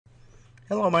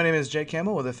Hello, my name is Jay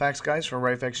Campbell with the Fax Guys for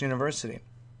RightFax University.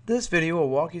 This video will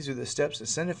walk you through the steps to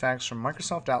send a fax from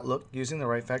Microsoft Outlook using the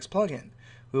RightFax plugin.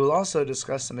 We will also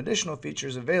discuss some additional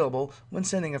features available when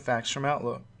sending a fax from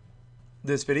Outlook.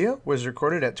 This video was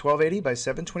recorded at 1280 by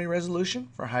 720 resolution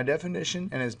for high definition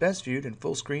and is best viewed in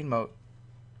full screen mode.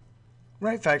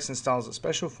 RightFax installs a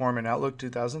special form in Outlook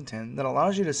 2010 that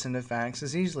allows you to send a fax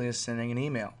as easily as sending an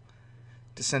email.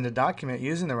 To send a document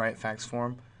using the RightFax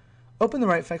form, open the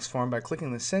RightFax form by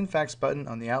clicking the Send Fax button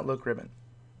on the Outlook ribbon.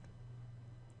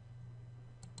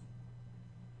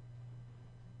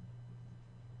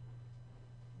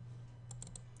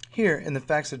 Here in the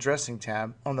Fax Addressing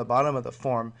tab on the bottom of the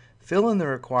form, fill in the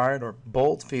required or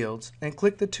bold fields and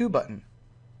click the To button.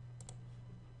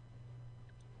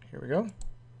 Here we go.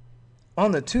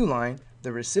 On the To line,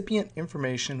 the recipient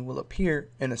information will appear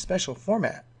in a special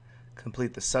format.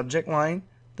 Complete the subject line,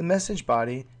 the message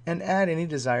body, and add any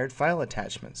desired file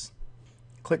attachments.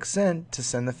 Click Send to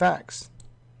send the fax.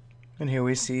 And here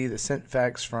we see the sent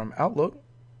fax from Outlook.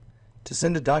 To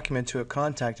send a document to a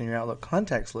contact in your Outlook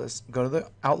contacts list, go to the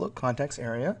Outlook contacts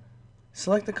area.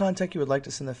 Select the contact you would like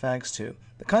to send the fax to.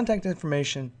 The contact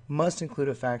information must include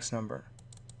a fax number.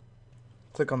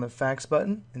 Click on the Fax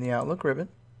button in the Outlook ribbon.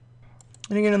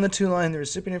 And again on the To line, the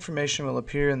recipient information will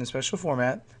appear in the special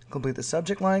format. Complete the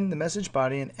subject line, the message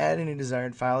body, and add any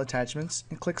desired file attachments,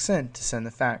 and click Send to send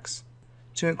the fax.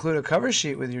 To include a cover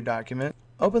sheet with your document,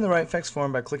 open the RightFax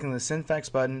form by clicking the Send Fax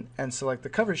button and select the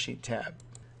Cover Sheet tab.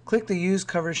 Click the Use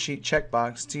Cover Sheet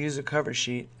checkbox to use a cover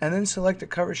sheet, and then select a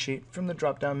cover sheet from the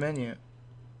drop-down menu.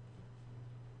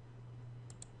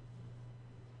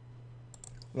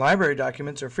 Library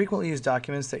documents are frequently used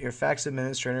documents that your fax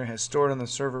administrator has stored on the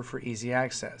server for easy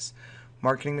access.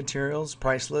 Marketing materials,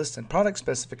 price lists, and product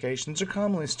specifications are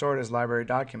commonly stored as library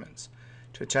documents.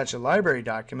 To attach a library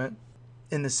document,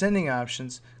 in the Sending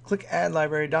options, click Add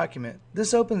Library Document.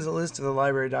 This opens a list of the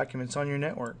library documents on your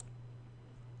network.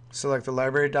 Select the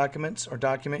library documents or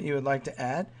document you would like to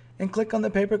add, and click on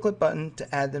the paperclip button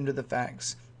to add them to the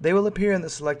fax. They will appear in the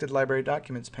Selected Library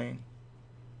Documents pane.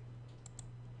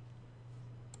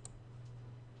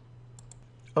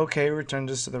 OK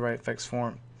returns us to the RightFax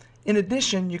form. In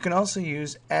addition, you can also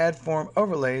use Add Form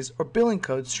Overlays or billing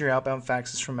codes to your outbound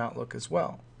faxes from Outlook as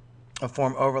well. A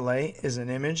form overlay is an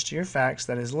image to your fax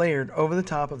that is layered over the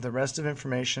top of the rest of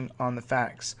information on the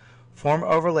fax. Form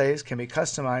overlays can be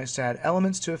customized to add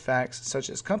elements to a fax such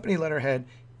as company letterhead,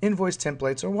 invoice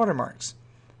templates, or watermarks.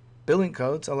 Billing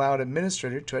codes allow an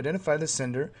administrator to identify the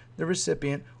sender, the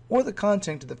recipient, or the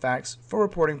content of the fax for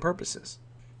reporting purposes.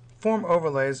 Form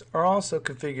overlays are also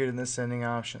configured in the Sending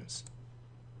options.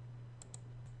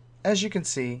 As you can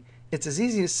see, it's as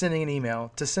easy as sending an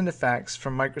email to send a fax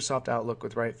from Microsoft Outlook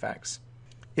with RightFax.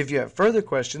 If you have further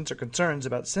questions or concerns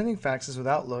about sending faxes with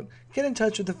Outlook, get in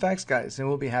touch with the Fax Guys and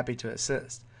we'll be happy to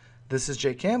assist. This is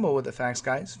Jay Campbell with the Fax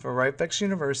Guys for RightFax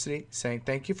University saying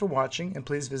thank you for watching and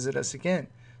please visit us again.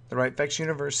 The RightFax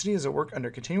University is a work under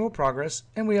continual progress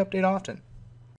and we update often.